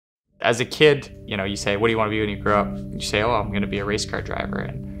As a kid, you say, what do you want to be when you grow up? You say, oh, I'm going to be a race car driver.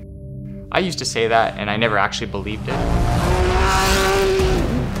 And I used to say that, and I never actually believed it.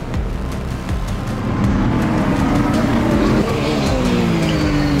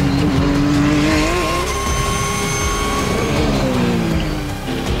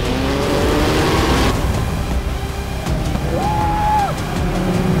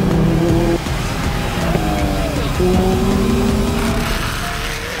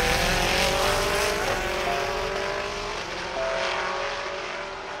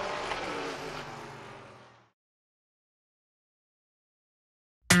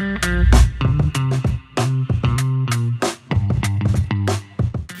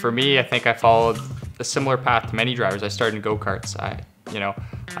 For me, I think I followed a similar path to many drivers. I started in go-karts.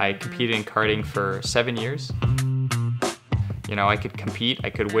 I competed in karting for 7 years. I could compete, I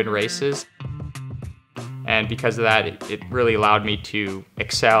could win races. And because of that, it really allowed me to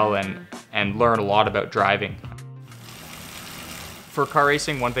excel and learn a lot about driving. For car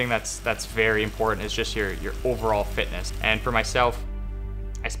racing, one thing that's very important is just your overall fitness. And for myself,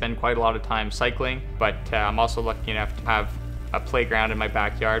 I spend quite a lot of time cycling, but I'm also lucky enough to have a playground in my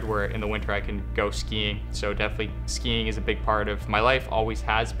backyard where in the winter I can go skiing. So definitely skiing is a big part of my life, always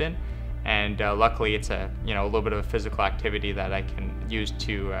has been. And luckily it's a little bit of a physical activity that I can use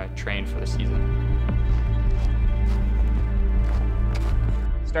to train for the season.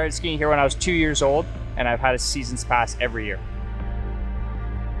 Started skiing here when I was 2 years old, and I've had a season's pass every year.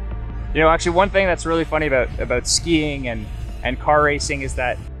 Actually one thing that's really funny about skiing and car racing is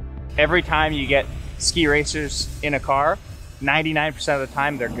that every time you get ski racers in a car, 99% of the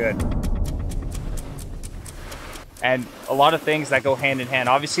time they're good. And a lot of things that go hand in hand.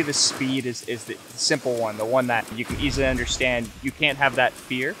 Obviously the speed is the simple one, the one that you can easily understand. You can't have that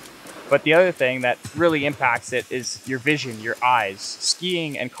fear. But the other thing that really impacts it is your vision, your eyes.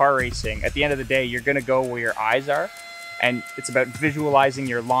 Skiing and car racing, at the end of the day, you're gonna go where your eyes are. And it's about visualizing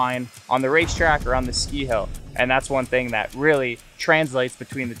your line on the racetrack or on the ski hill. And that's one thing that really translates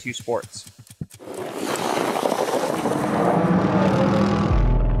between the two sports.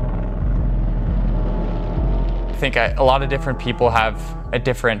 I think a lot of different people have a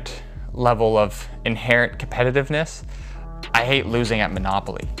different level of inherent competitiveness. I hate losing at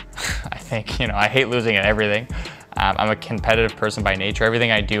Monopoly. I hate losing at everything. I'm a competitive person by nature. Everything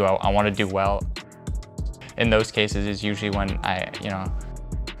I do, I want to do well. In those cases is usually when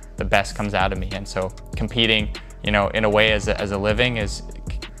the best comes out of me. And so competing, in a way as a living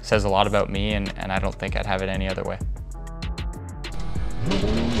says a lot about me, and I don't think I'd have it any other way.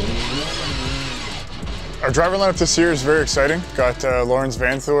 Our driver lineup this year is very exciting. Got Lars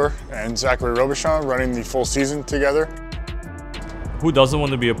Vanthoor and Zach Robichon running the full season together. Who doesn't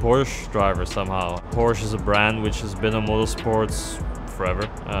want to be a Porsche driver somehow? Porsche is a brand which has been in motorsports forever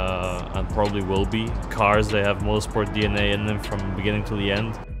and probably will be. Cars, they have motorsport DNA in them from the beginning to the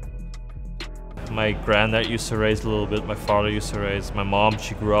end. My granddad used to race a little bit, my father used to race, my mom,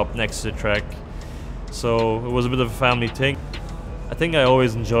 she grew up next to the track. So it was a bit of a family thing. I think I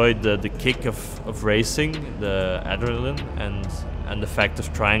always enjoyed the kick of racing, the adrenaline, and the fact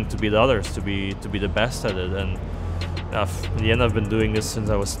of trying to beat others, to be the best at it. And in the end, I've been doing this since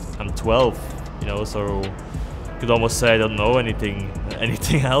I'm 12, so you could almost say I don't know anything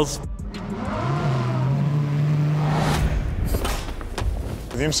else.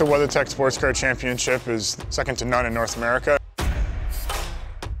 The IMSA WeatherTech Sportscar Championship is second to none in North America. I'd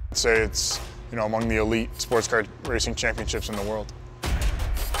say it's among the elite sports car racing championships in the world.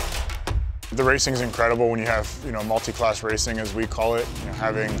 The racing is incredible when you have multi-class racing, as we call it,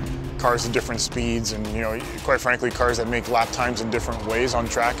 having cars at different speeds and quite frankly cars that make lap times in different ways on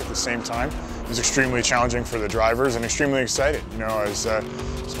track at the same time is extremely challenging for the drivers and extremely exciting. As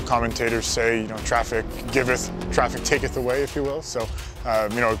some commentators say, traffic giveth, traffic taketh away, if you will. So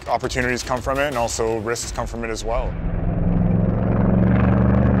opportunities come from it, and also risks come from it as well.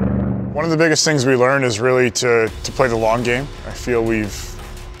 One of the biggest things we learned is really to play the long game. I feel we've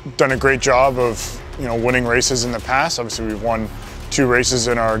done a great job of winning races in the past. Obviously we've won 2 races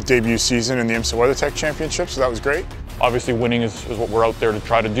in our debut season in the IMSA WeatherTech Championship, so that was great. Obviously winning is what we're out there to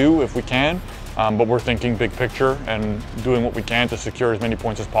try to do if we can, but we're thinking big picture and doing what we can to secure as many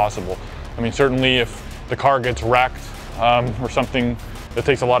points as possible. Certainly if the car gets wrecked or something that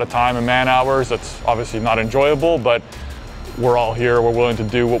takes a lot of time and man hours, that's obviously not enjoyable, but we're all here, we're willing to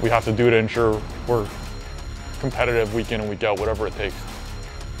do what we have to do to ensure we're competitive week in and week out, whatever it takes.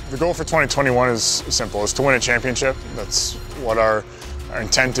 The goal for 2021 is simple, is to win a championship. That's what our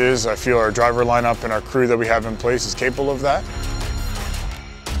intent is. I feel our driver lineup and our crew that we have in place is capable of that.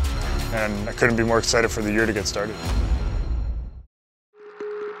 And I couldn't be more excited for the year to get started.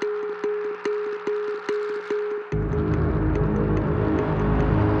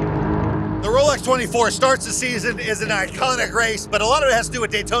 IMSA 24 starts the season is an iconic race, but a lot of it has to do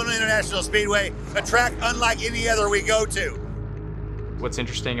with Daytona International Speedway, a track unlike any other we go to. What's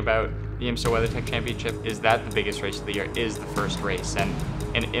interesting about the IMSA WeatherTech Championship is that the biggest race of the year is the first race, and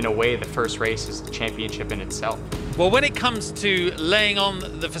in a way the first race is the championship in itself. Well, when it comes to laying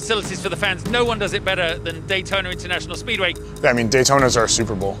on the facilities for the fans, no one does it better than Daytona International Speedway. I mean, Daytona's our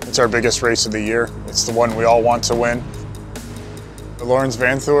Super Bowl. It's our biggest race of the year. It's the one we all want to win. Lawrence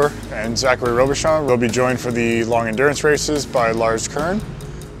Vanthoor and Zach Robichon will be joined for the long endurance races by Lars Kern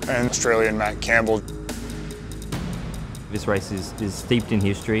and Australian Matt Campbell. This race is steeped in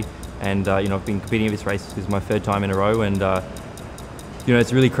history, and you know, I've been competing in this race. This is my third time in a row, and you know,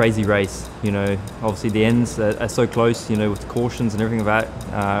 it's a really crazy race. You know, obviously the ends are so close, you know, with the cautions and everything like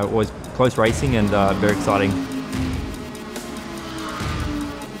that. Always close racing and very exciting.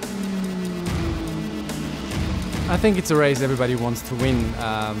 I think it's a race everybody wants to win.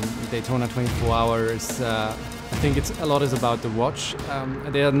 Daytona 24 hours. I think a lot is about the watch.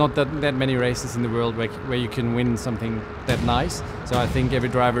 There are not that many races in the world where you can win something that nice. So I think every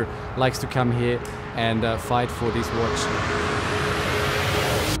driver likes to come here and fight for this watch.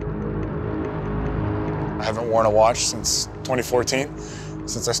 I haven't worn a watch since 2014,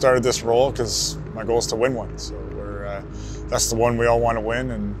 since I started this role, because my goal is to win one. So that's the one we all want to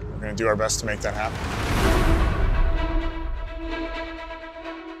win, and we're going to do our best to make that happen.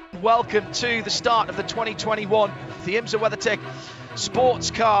 Welcome to the start of the 2021 the IMSA WeatherTech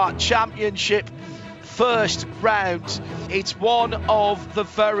Sportscar Championship first round. It's one of the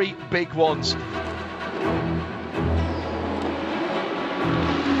very big ones.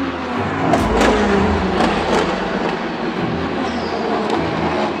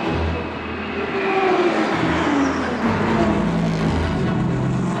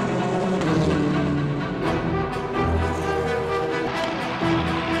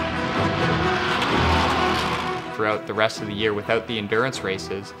 Throughout the rest of the year, without the endurance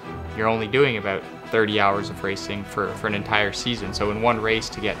races, you're only doing about 30 hours of racing for an entire season. So in one race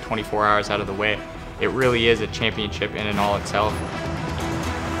to get 24 hours out of the way, it really is a championship in and all itself.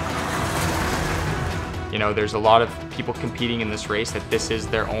 You know, there's a lot of people competing in this race that this is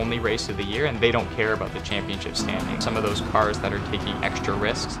their only race of the year, and they don't care about the championship standing. Some of those cars that are taking extra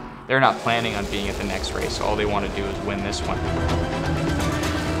risks, they're not planning on being at the next race. So all they want to do is win this one.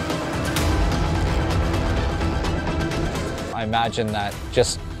 I imagine that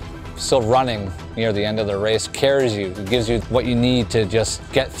just still running near the end of the race carries you. It gives you what you need to just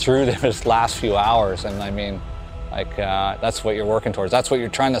get through those last few hours. And I mean, like, that's what you're working towards. That's what you're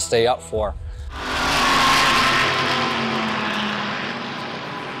trying to stay up for.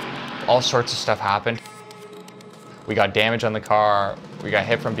 All sorts of stuff happened. We got damage on the car, we got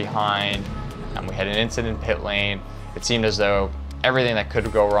hit from behind, and we had an incident in pit lane. It seemed as though everything that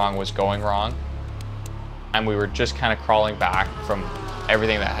could go wrong was going wrong. And we were just kind of crawling back from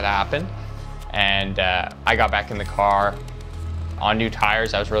everything that had happened. And I got back in the car on new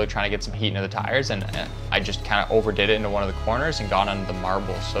tires. I was really trying to get some heat into the tires, and I just kind of overdid it into one of the corners and got onto the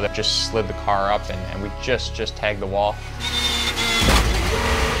marbles. So that just slid the car up, and we just tagged the wall.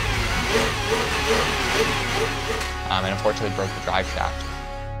 And unfortunately broke the drive shaft.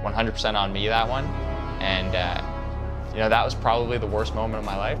 100% on me, that one. And you know, that was probably the worst moment of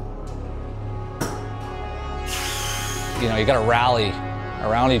my life. You know, you got to rally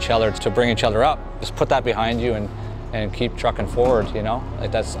around each other to bring each other up. Just put that behind you and keep trucking forward, you know?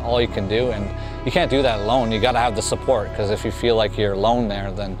 Like, that's all you can do, and you can't do that alone. You got to have the support, because if you feel like you're alone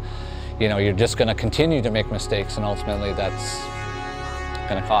there, then, you know, you're just going to continue to make mistakes, and ultimately that's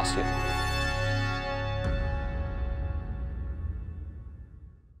going to cost you.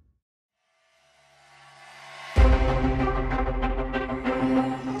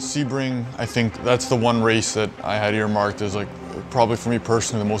 Sebring, I think that's the one race that I had earmarked as, like, probably for me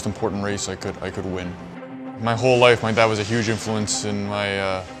personally, the most important race I could win. My whole life, my dad was a huge influence in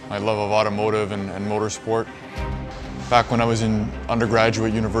my my love of automotive and motorsport. Back when I was in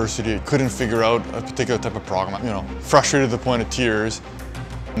undergraduate university, I couldn't figure out a particular type of program. You know, frustrated to the point of tears.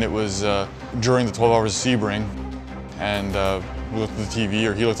 And it was during the 12 hours of Sebring, and we looked at the TV,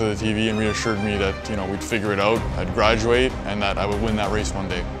 or he looked at the TV and reassured me that, you know, we'd figure it out, I'd graduate, and that I would win that race one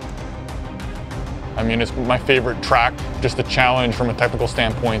day. I mean, it's my favorite track. Just the challenge from a technical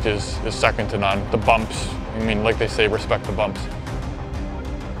standpoint is second to none. The bumps, I mean, like they say, respect the bumps.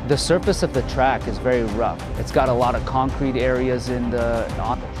 The surface of the track is very rough. It's got a lot of concrete areas on the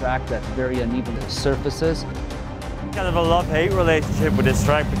track that's very uneven surfaces. Kind of a love-hate relationship with this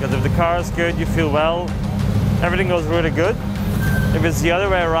track, because if the car is good, you feel well, everything goes really good. If it's the other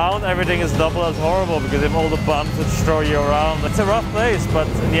way around, everything is double as horrible because of all the bumps which throw you around. It's a rough place, but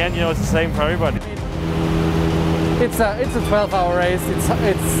in the end, you know, it's the same for everybody. It's a 12-hour race.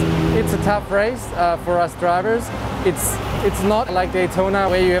 It's a tough race for us drivers. It's not like Daytona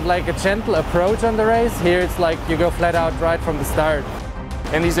where you have like a gentle approach on the race. Here it's like you go flat out right from the start.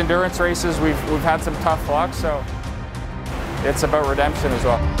 In these endurance races, we've had some tough luck, so it's about redemption as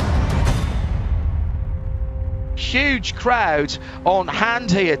well. Huge crowd on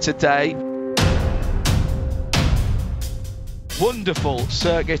hand here today. Wonderful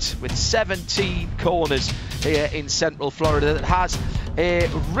circuit with 17 corners here in Central Florida that has a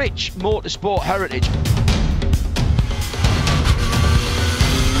rich motorsport heritage.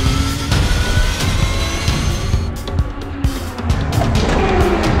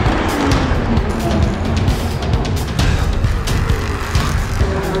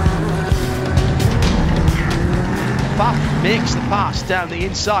 Pfaff makes the pass down the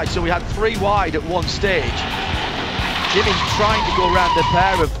inside, so we had 3 wide at one stage. Jimmy trying to go around a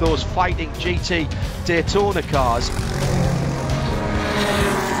pair of those fighting GT Daytona cars.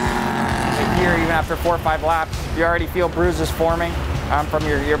 Here, even after 4 or 5 laps, you already feel bruises forming from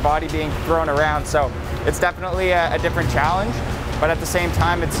your body being thrown around. So it's definitely a different challenge, but at the same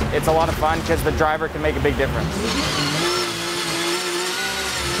time, it's a lot of fun because the driver can make a big difference.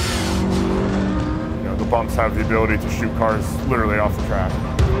 The bumps have the ability to shoot cars literally off the track.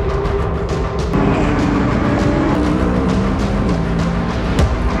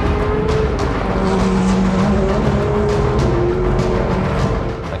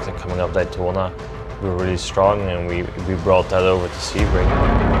 Like coming up Daytona, we were really strong and we brought that over to Sebring.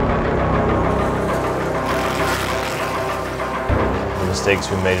 The mistakes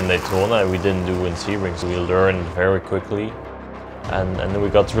we made in Daytona, we didn't do in Sebring, so we learned very quickly and then we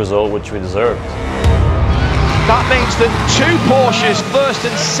got the result which we deserved. That means that 2 Porsches, first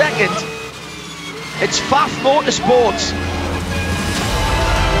and second. It's Pfaff Motorsports.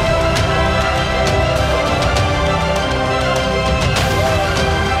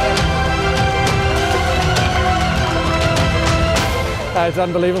 It's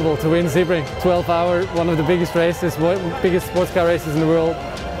unbelievable to win Sebring. 12-hour, one of the biggest races, biggest sports car races in the world.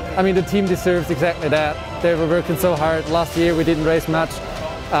 I mean, the team deserves exactly that. They were working so hard. Last year we didn't race much,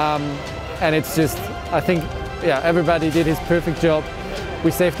 and it's just, I think, yeah, everybody did his perfect job.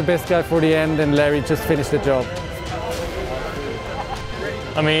 We saved the best guy for the end, and Larry just finished the job.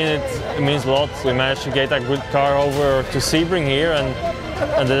 I mean, it means a lot. We managed to get that good car over to Sebring here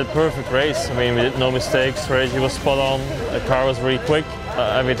and did a perfect race. I mean, we did no mistakes. Strategy was spot on. The car was really quick.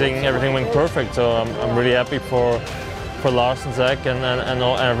 Everything went perfect. So I'm really happy for Lars and Zach and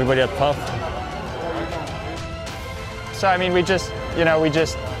everybody at Pfaff. So I mean, we just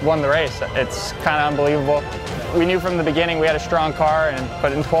won the race. It's kind of unbelievable. We knew from the beginning we had a strong car,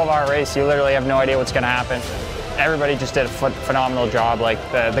 but in a 12-hour race, you literally have no idea what's going to happen. Everybody just did a phenomenal job. Like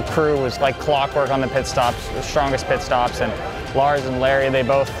the crew was like clockwork on the pit stops, the strongest pit stops, and Lars and Larry, they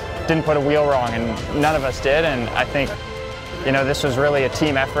both didn't put a wheel wrong, and none of us did. And I think, this was really a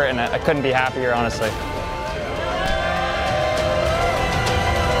team effort, and I couldn't be happier, honestly.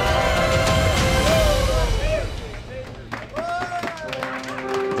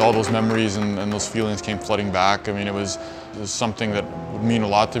 All those memories and those feelings came flooding back. I mean, it was something that would mean a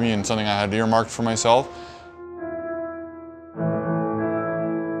lot to me and something I had earmarked for myself.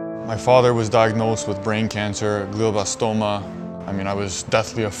 My father was diagnosed with brain cancer, glioblastoma. I mean, I was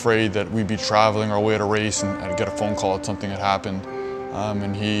deathly afraid that we'd be traveling our way at a race and I'd get a phone call that something had happened.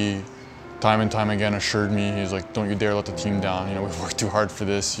 And he, time and time again, assured me, he's like, don't you dare let the team down. We've worked too hard for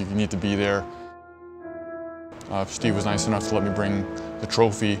this. You need to be there. Steve was nice enough to let me bring the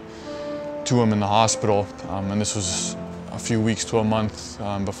trophy to him in the hospital, and this was a few weeks to a month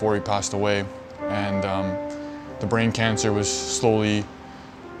before he passed away. And the brain cancer was slowly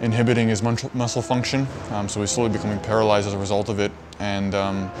inhibiting his muscle function, so he's slowly becoming paralyzed as a result of it. And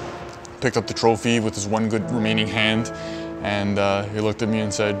picked up the trophy with his one good remaining hand, and he looked at me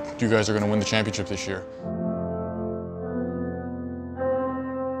and said, "You guys are going to win the championship this year."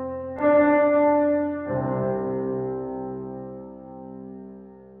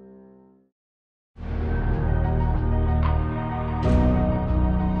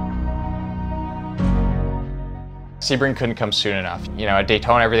 Sebring couldn't come soon enough. At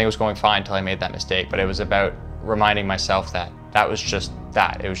Daytona, everything was going fine until I made that mistake, but it was about reminding myself that that was just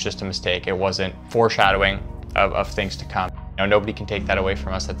that. It was just a mistake. It wasn't foreshadowing of things to come. Nobody can take that away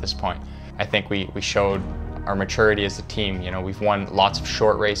from us at this point. I think we showed our maturity as a team. We've won lots of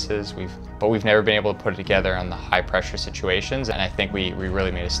short races, but we've never been able to put it together on the high pressure situations, and I think we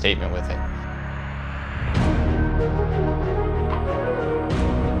really made a statement with it.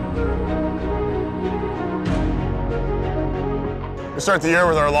 We start the year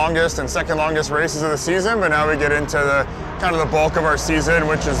with our longest and second longest races of the season, but now we get into the kind of the bulk of our season,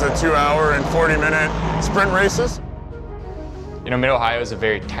 which is the 2-hour and 40-minute sprint races. You know, Mid-Ohio is a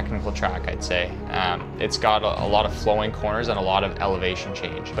very technical track, I'd say. It's got a lot of flowing corners and a lot of elevation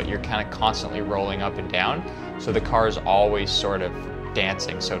change, but you're kind of constantly rolling up and down, so the car is always sort of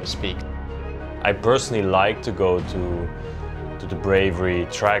dancing, so to speak. I personally like to go to the bravery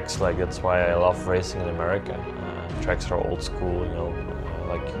tracks, like that's why I love racing in America. Tracks are old school, you know,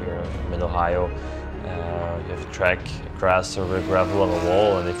 like here in Mid-Ohio. You have a track, grass or gravel on a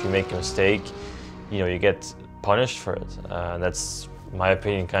wall, and if you make a mistake, you know, you get punished for it. That's, in my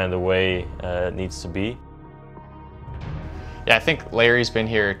opinion, kind of the way it needs to be. Yeah, I think Larry's been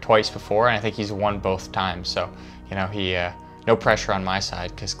here twice before, and I think he's won both times. So, you know, no pressure on my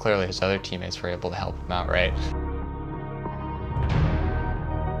side, because clearly his other teammates were able to help him out, right?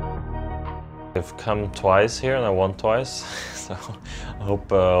 I've come twice here and I won twice, so I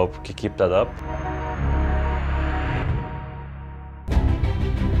hope we can keep that up.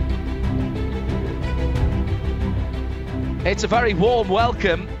 It's a very warm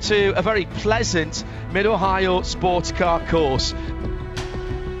welcome to a very pleasant Mid-Ohio sports car course.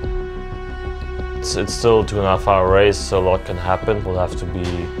 It's still a 2.5-hour race, so a lot can happen. We'll have to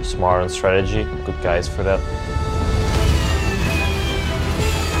be smart on strategy, good guys for that.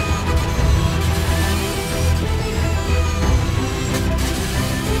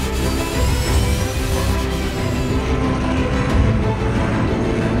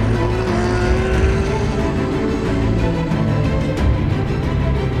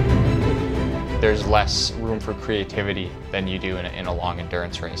 There's less room for creativity than you do in a long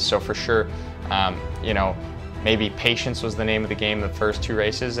endurance race. So for sure, you know, maybe patience was the name of the game the first 2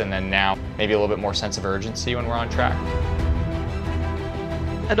 races, and then now maybe a little bit more sense of urgency when we're on track.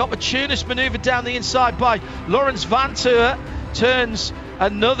 An opportunist manoeuvre down the inside by Lawrence Vanthoor turns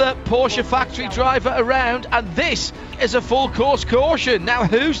another Porsche factory driver around, and this is a full course caution. Now,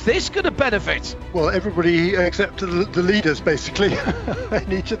 who's this going to benefit? Well, everybody except the leaders, basically,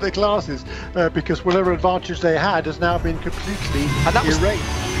 in each of the classes, because whatever advantage they had has now been completely erased.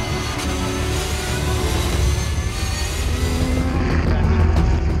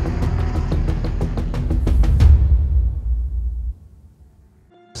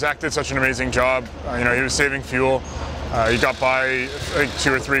 Zach did such an amazing job. You know, he was saving fuel. He got by, I think,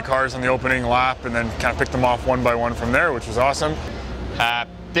 2 or 3 cars on the opening lap, and then kind of picked them off one by one from there, which was awesome.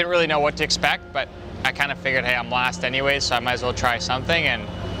 Didn't really know what to expect, but I kind of figured, hey, I'm last anyway, so I might as well try something. And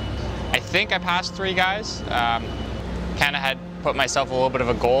I think I passed 3 guys. Kind of had put myself a little bit of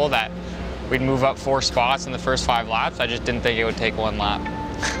a goal that we'd move up 4 spots in the first 5 laps. I just didn't think it would take 1 lap.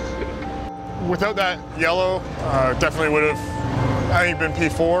 Without that yellow, definitely would have, I think, been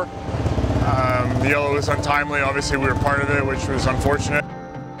P4. The yellow was untimely. Obviously, we were part of it, which was unfortunate.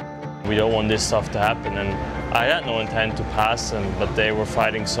 We don't want this stuff to happen, and I had no intent to pass them, but they were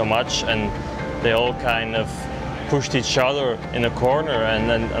fighting so much, and they all kind of pushed each other in a corner,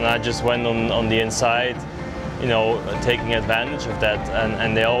 and I just went on the inside, you know, taking advantage of that,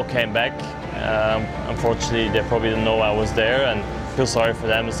 and they all came back. Unfortunately, they probably didn't know I was there, and I feel sorry for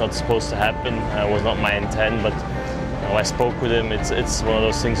them. It's not supposed to happen. It was not my intent, but I spoke with him. It's one of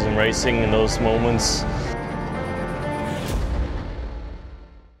those things in racing, in those moments.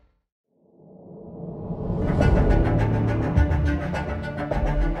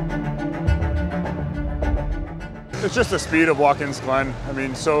 It's just the speed of Watkins Glen. I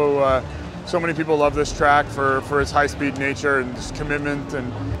mean, so many people love this track for its high-speed nature and just commitment.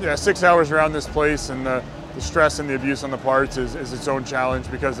 And yeah, 6 hours around this place, and the stress and the abuse on the parts is its own challenge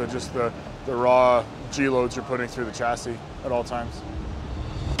because of just the raw G-loads you're putting through the chassis at all times.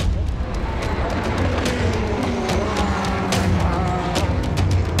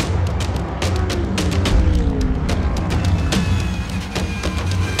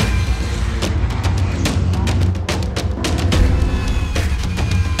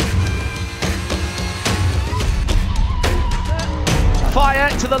 Fire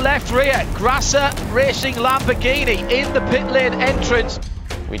to the left rear, Grasser Racing Lamborghini in the pit lane entrance.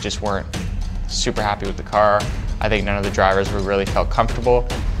 We just weren't super happy with the car. I think none of the drivers really felt comfortable.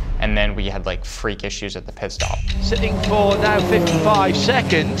 And then we had like freak issues at the pit stop. Sitting for now 55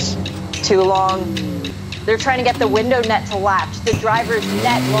 seconds. Too long. They're trying to get the window net to latch. The driver's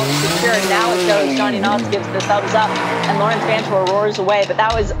net won't secure. Now it goes. Johnny Knotts gives the thumbs up, and Lawrence Vanthoor roars away. But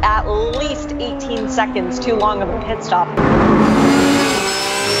that was at least 18 seconds too long of a pit stop.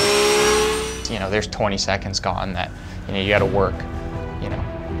 You know, there's 20 seconds gone that, you know, you got to work, you know,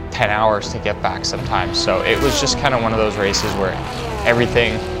 10 hours to get back sometimes. So it was just kind of one of those races where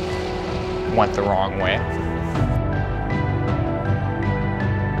everything went the wrong way.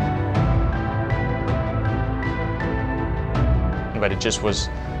 but it just was,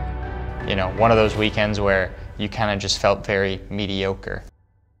 you know, one of those weekends where you kind of just felt very mediocre.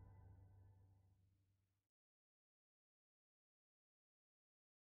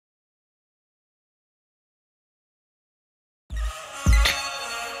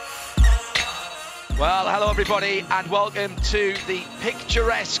 Well, hello everybody, and welcome to the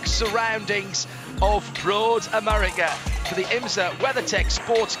picturesque surroundings of Road America for the IMSA WeatherTech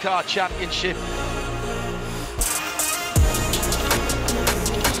Sportscar Championship.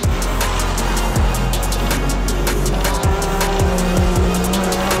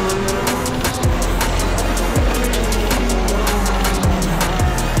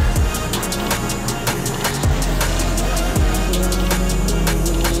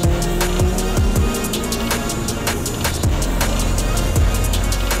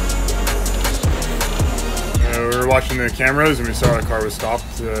 Watching the cameras and we saw the car was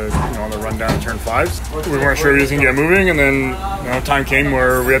stopped you know, on the run down turn 5s. We weren't sure he was going to get moving, and then you know, time came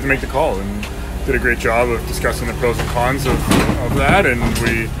where we had to make the call, and did a great job of discussing the pros and cons of that, and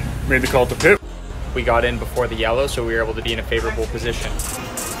we made the call to pit. We got in before the yellow, so we were able to be in a favorable position.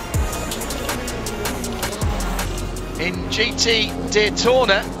 In GT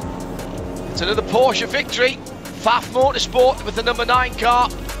Daytona, it's another Porsche victory. Pfaff Motorsport with the number 9 car.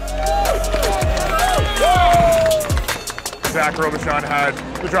 Zach Robichon had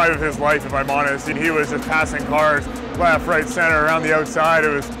the drive of his life, if I'm honest. He was just passing cars left, right, center, around the outside.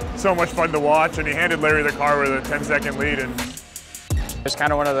 It was so much fun to watch, and he handed Larry the car with a 10-second lead. And it's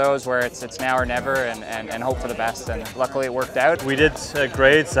kind of one of those where it's now or never, and hope for the best, and luckily it worked out. We did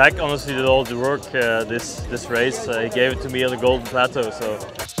great. Zach honestly did all the work this race. He gave it to me on the Golden Plateau. So.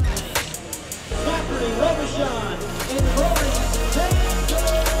 Zach Robichon in Rory's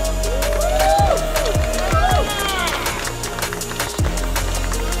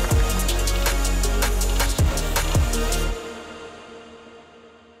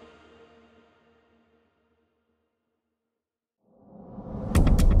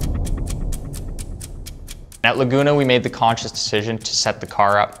At Laguna, we made the conscious decision to set the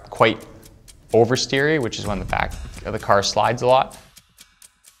car up quite oversteery, which is when the back of the car slides a lot.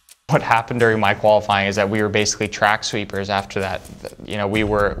 What happened during my qualifying is that we were basically track sweepers after that. You know, we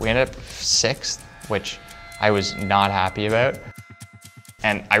ended up 6th, which I was not happy about.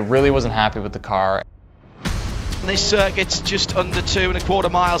 And I really wasn't happy with the car. This circuit's just under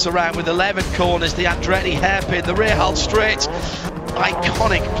 2¼ miles around with 11 corners, the Andretti hairpin, the rear halt straight.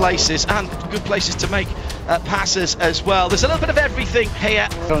 Iconic places and good places to make passes as well. There's a little bit of everything here.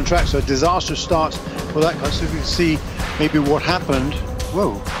 On track, so a disastrous start for that guy. So we can see maybe what happened.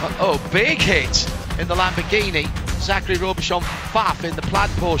 Whoa. Oh, big hit in the Lamborghini. Zachary Robichon Pfaff in the plaid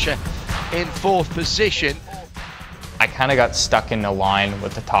Porsche in 4th position. I kind of got stuck in the line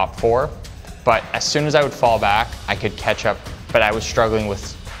with the top 4, but as soon as I would fall back, I could catch up, but I was struggling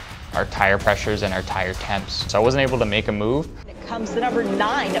with our tire pressures and our tire temps. So I wasn't able to make a move. Comes the number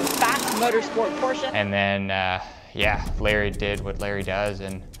 9 Pfaff Motorsport Porsche. And then, yeah, Larry did what Larry does.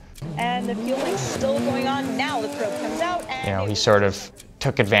 And the fueling's still going on. Now the probe comes out. And you know, he sort of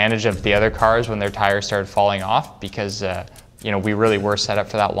took advantage of the other cars when their tires started falling off because, you know, we really were set up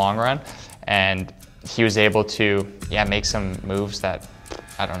for that long run. And he was able to, yeah, make some moves that,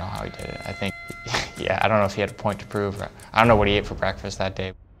 I don't know how he did it. I think, yeah, I don't know if he had a point to prove. I don't know what he ate for breakfast that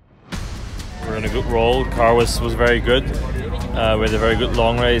day. We're in a good roll. Car was very good. We had a very good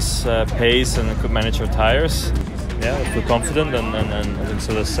long race pace and could manage our tires. Yeah, I feel confident and I think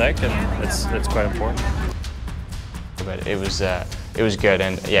so does Zach, and that's quite important. But it was good,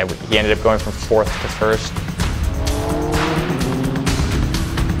 and yeah, he ended up going from 4th to 1st.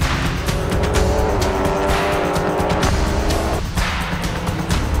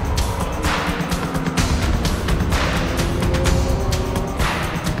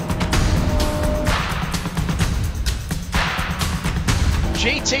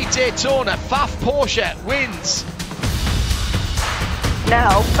 GT Daytona, Pfaff Porsche wins.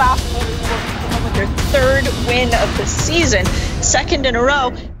 Now Pfaff Motorsport with their 3rd win of the season, 2nd in a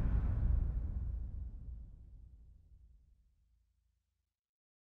row.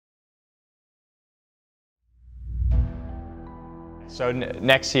 So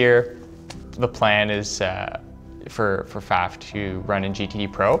next year, the plan is for Pfaff to run in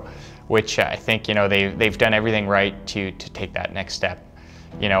GTD Pro, which I think, you know, they've done everything right to take that next step.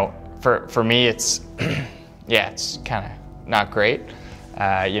 You know, for me, it's yeah, it's kind of not great.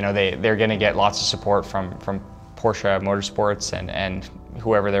 You know, they're going to get lots of support from Porsche Motorsports and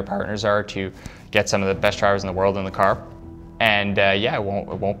whoever their partners are to get some of the best drivers in the world in the car. And yeah, it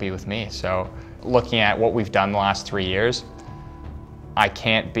won't be with me. So looking at what we've done the last 3 years, I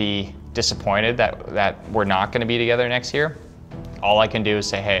can't be disappointed that we're not going to be together next year. All I can do is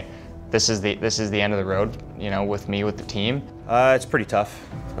say, hey, this is the end of the road, you know, with me, with the team. It's pretty tough.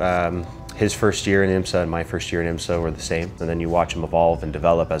 His first year in IMSA and my first year in IMSA were the same. And then you watch him evolve and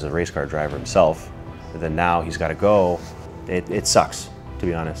develop as a race car driver himself. And then now he's got to go. It sucks, to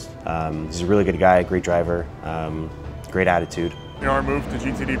be honest. He's a really good guy, great driver, great attitude. You know, our move to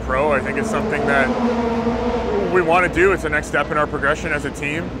GTD Pro, I think, is something that we want to do. It's the next step in our progression as a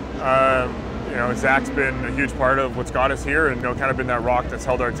team. You know, Zach's been a huge part of what's got us here, and you know, kind of been that rock that's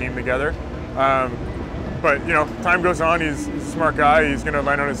held our team together. But you know, time goes on. He's a smart guy. He's going to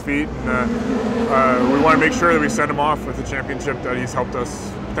land on his feet, and we want to make sure that we send him off with the championship that he's helped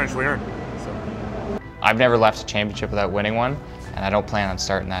us potentially earn. So. I've never left a championship without winning one, and I don't plan on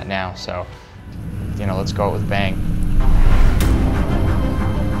starting that now. So, you know, let's go out with a bang.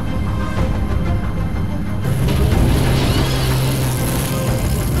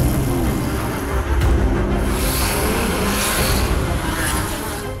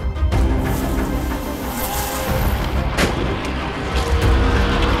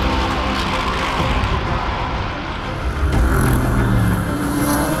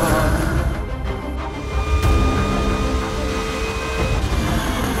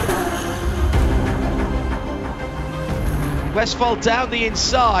 Westphal down the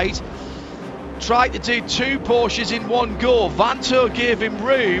inside, tried to do 2 Porsches in one go. Vanthoor gave him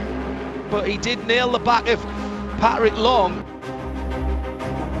room, but he did nail the back of Patrick Long.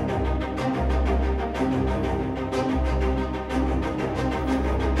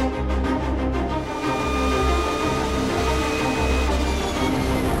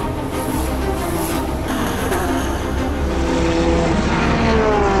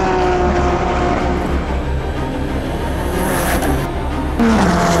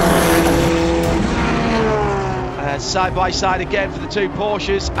 Side by side again for the 2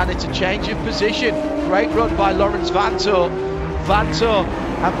 Porsches, and it's a change of position. Great run by Lawrence Vanthoor. Vanthoor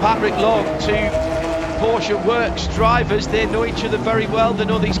and Patrick Long, 2 Porsche Works drivers. They know each other very well. They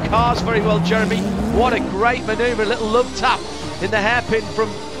know these cars very well, Jeremy. What a great manoeuvre, a little love tap in the hairpin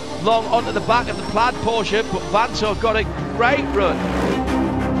from Long onto the back of the plaid Porsche, but Vanthoor got a great run.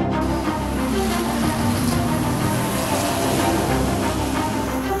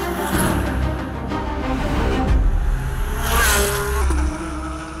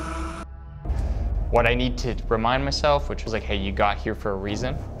 What I need to remind myself, which was like, hey, you got here for a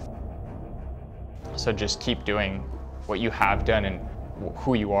reason. So just keep doing what you have done and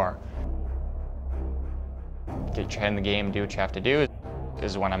who you are. Get your head in the game, do what you have to do,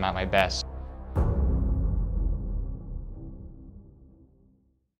 is when I'm at my best.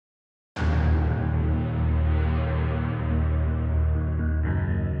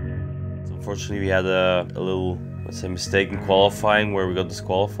 Unfortunately, we had a little, let's say, mistake in qualifying where we got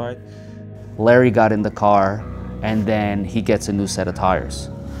disqualified. Larry got in the car, and then he gets a new set of tires.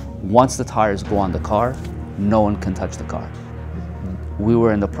 Once the tires go on the car, no one can touch the car. We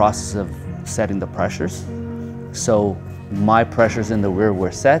were in the process of setting the pressures, so my pressures in the rear were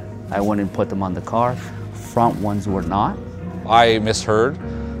set. I went and put them on the car. Front ones were not. I misheard.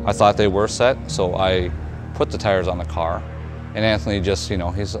 I thought they were set, so I put the tires on the car. And Anthony just, you know,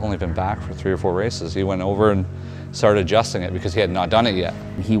 he's only been back for 3 or 4 races. He went over and started adjusting it because he had not done it yet.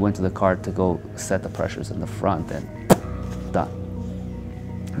 He went to the car to go set the pressures in the front, and done.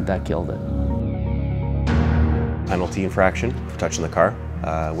 That killed it. Penalty infraction for touching the car,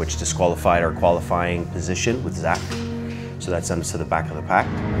 which disqualified our qualifying position with Zach. So that sent us to the back of the pack.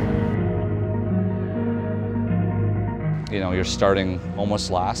 You know, you're starting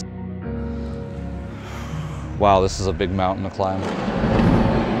almost last. Wow, this is a big mountain to climb.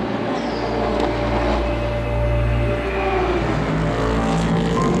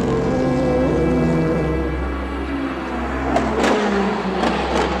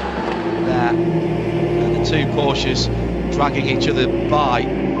 Two Porsches dragging each other by,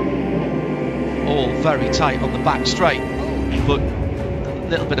 all very tight on the back straight, but a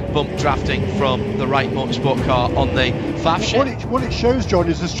little bit of bump drafting from the right motorsport car on the Pfaff ship. What it shows, John,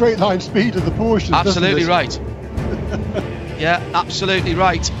 is the straight line speed of the Porsches. Absolutely right. Yeah, absolutely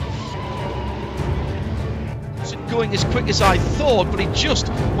right. Wasn't going as quick as I thought, but he just,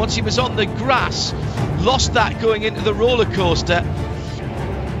 once he was on the grass, lost that going into the roller coaster.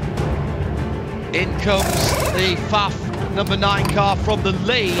 In comes the Pfaff number 9 car from the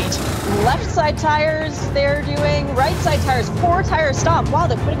lead. Left side tires they're doing, right side tires, 4 tires stop. Wow,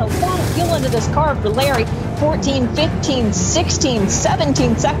 they're putting a lot of fuel into this car for Larry. 14, 15, 16,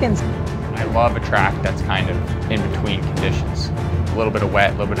 17 seconds. I love a track that's kind of in between conditions. A little bit of wet,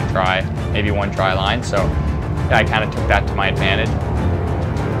 a little bit of dry, maybe one dry line. So I kind of took that to my advantage. A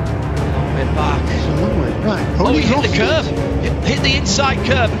bit back. Right. Oh, he hit the curve. hit the inside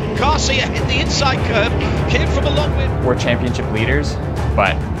curb. Garcia hit the inside curb, came from a long way. We're championship leaders,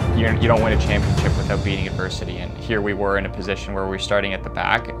 but you don't win a championship without beating adversity. And here we were in a position where we were starting at the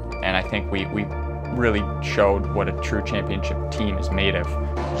back, and I think we really showed what a true championship team is made of.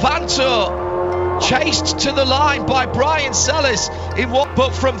 Vanthoor chased to the line by Brian Sellers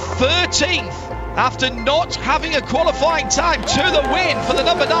but from 13th after not having a qualifying time to the win for the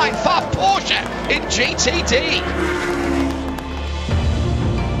number 9 Pfaff Porsche in GTD.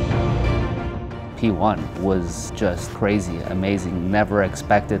 P1 was just crazy, amazing. Never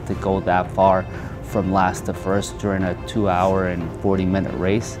expected to go that far from last to first during a 2-hour and 40-minute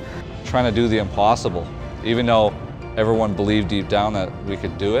race. Trying to do the impossible, even though everyone believed deep down that we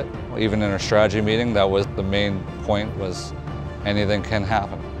could do it. Even in our strategy meeting, that was the main point, was anything can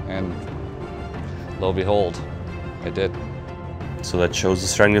happen. And lo and behold, it did. So that shows the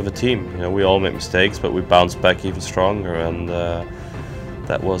strength of a team. You know, we all make mistakes, but we bounce back even stronger, and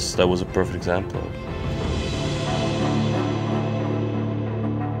that was a perfect example of it.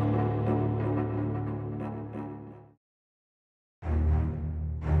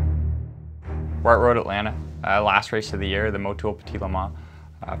 We're at Road Atlanta, last race of the year, the Motul Petit Le Mans.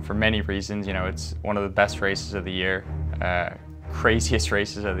 For many reasons, you know, it's one of the best races of the year, craziest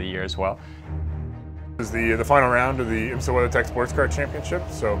races of the year as well. This is the final round of the IMSA WeatherTech Sportscar Championship.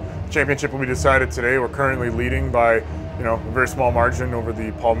 So the championship will be decided today. We're currently leading by, you know, a very small margin over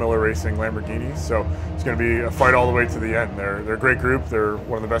the Paul Miller Racing Lamborghini. So it's going to be a fight all the way to the end. They're a great group. They're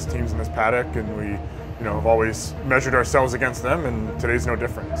one of the best teams in this paddock, and we, you know, have always measured ourselves against them, and today's no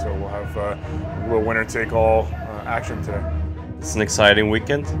different. So we'll have a little winner-take-all action today. It's an exciting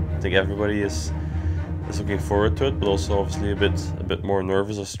weekend. I think everybody is looking forward to it, but also obviously a bit more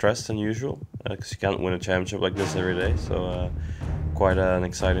nervous or stressed than usual, because you can't win a championship like this every day. So quite an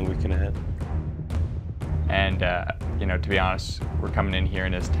exciting weekend ahead. And you know, to be honest, we're coming in here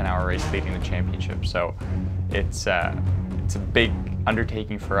in this 10-hour race leading the championship. So it's a big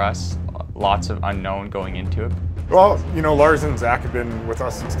undertaking for us. Lots of unknown going into it. Well, you know, Lars and Zach have been with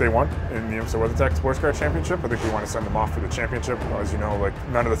us since day one in the IMSA WeatherTech Sportscar Championship. I think we want to send them off for the championship. As you know, like,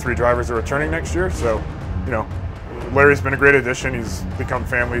 none of the 3 drivers are returning next year. So, you know, Larry's been a great addition. He's become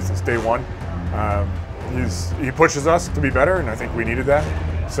family since day one. He pushes us to be better, and I think we needed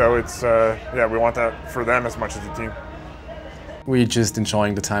that. So it's, yeah, we want that for them as much as the team. We're just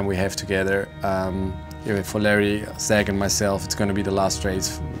enjoying the time we have together. For Larry, Zach and myself, it's going to be the last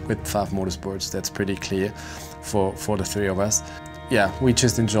race with Pfaff Motorsports. That's pretty clear for the 3 of us. Yeah, we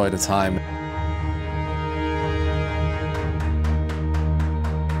just enjoy the time.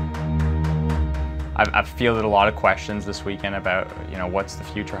 I've fielded a lot of questions this weekend about, you know, what's the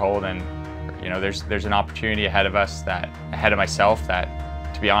future hold, and you know, there's an opportunity ahead of us, ahead of myself,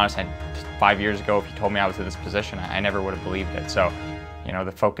 that, to be honest, 5 years ago, if you told me I was in this position, I never would have believed it. So, you know,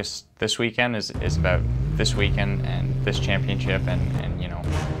 the focus this weekend is about this weekend and this championship, and you know,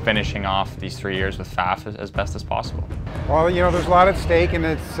 finishing off these 3 years with Pfaff as best as possible. Well, you know, there's a lot at stake, and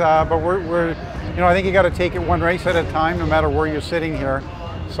it's but we're you know, I think you got to take it one race at a time, no matter where you're sitting here.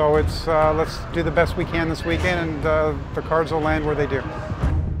 So it's let's do the best we can this weekend, and the cards will land where they do.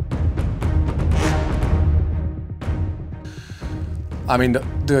 I mean,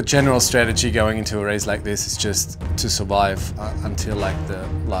 the general strategy going into a race like this is just to survive until like the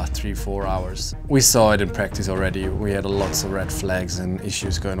last 3-4 hours. We saw it in practice already. We had lots of red flags and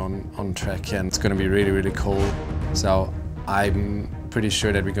issues going on track, and it's going to be really, really cold. So I'm pretty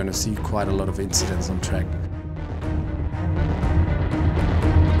sure that we're going to see quite a lot of incidents on track.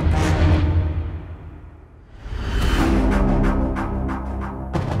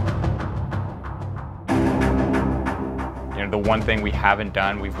 The one thing we haven't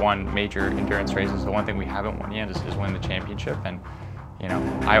done, we've won major endurance races, the one thing we haven't won yet is win the championship. And you know,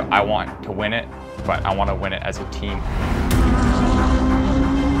 I want to win it, but I want to win it as a team.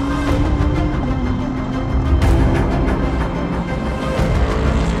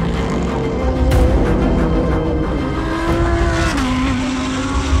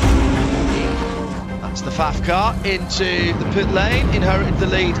 That's the Pfaff car into the pit lane, inherited the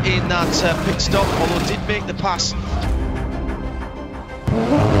lead in that pit stop, although did make the pass.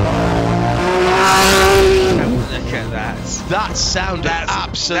 Look at that. That sounded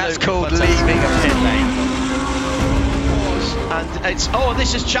absolutely That's called fantastic. leaving a pit lane. And it's, oh,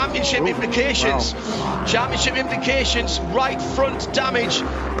 this is championship implications. Championship implications, right front damage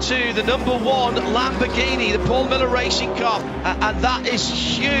to the number 1 Lamborghini, the Paul Miller racing car. And that is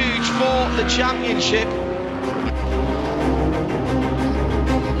huge for the championship.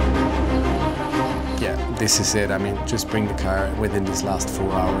 Yeah, this is it. I mean, just bring the car within these last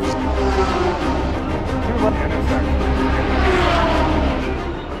 4 hours.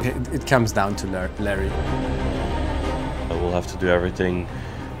 it comes down to Larry. We'll have to do everything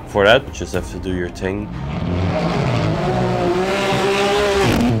for that. You just have to do your thing.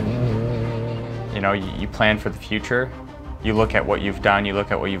 You know, you plan for the future. You look at what you've done. You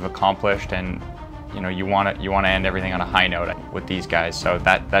look at what you've accomplished, and you know you want to end everything on a high note with these guys. So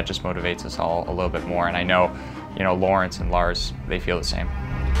that just motivates us all a little bit more. And I know, you know, Lawrence and Lars, they feel the same.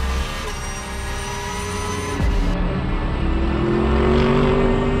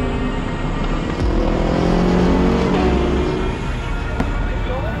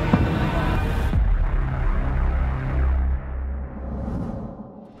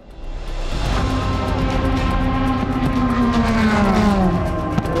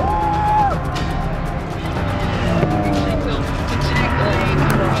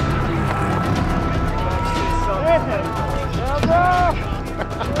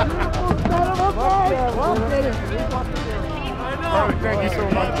 Thank you so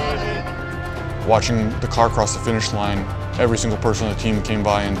much. Watching the car cross the finish line, every single person on the team came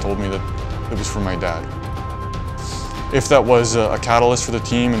by and told me that it was for my dad. If that was a catalyst for the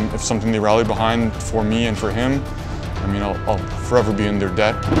team and if something they rallied behind for me and for him, I mean, I'll forever be in their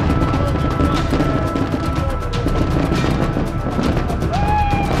debt.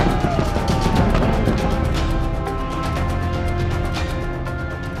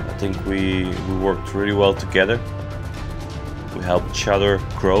 I think we worked really well together. We helped each other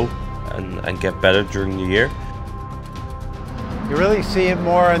grow and get better during the year. You really see it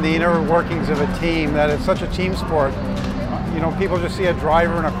more in the inner workings of a team, that it's such a team sport. You know, people just see a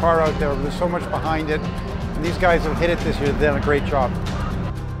driver and a car out there, but there's so much behind it. And these guys have hit it this year. They've done a great job.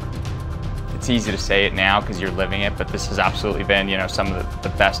 It's easy to say it now because you're living it, but this has absolutely been, you know, some of the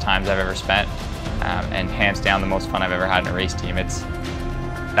best times I've ever spent, and hands down the most fun I've ever had in a race team. It's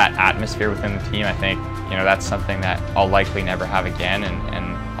that atmosphere within the team. I think, you know, that's something that I'll likely never have again,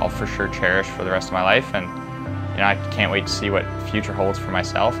 and I'll for sure cherish for the rest of my life. And you know, I can't wait to see what the future holds for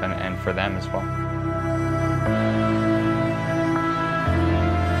myself and for them as well.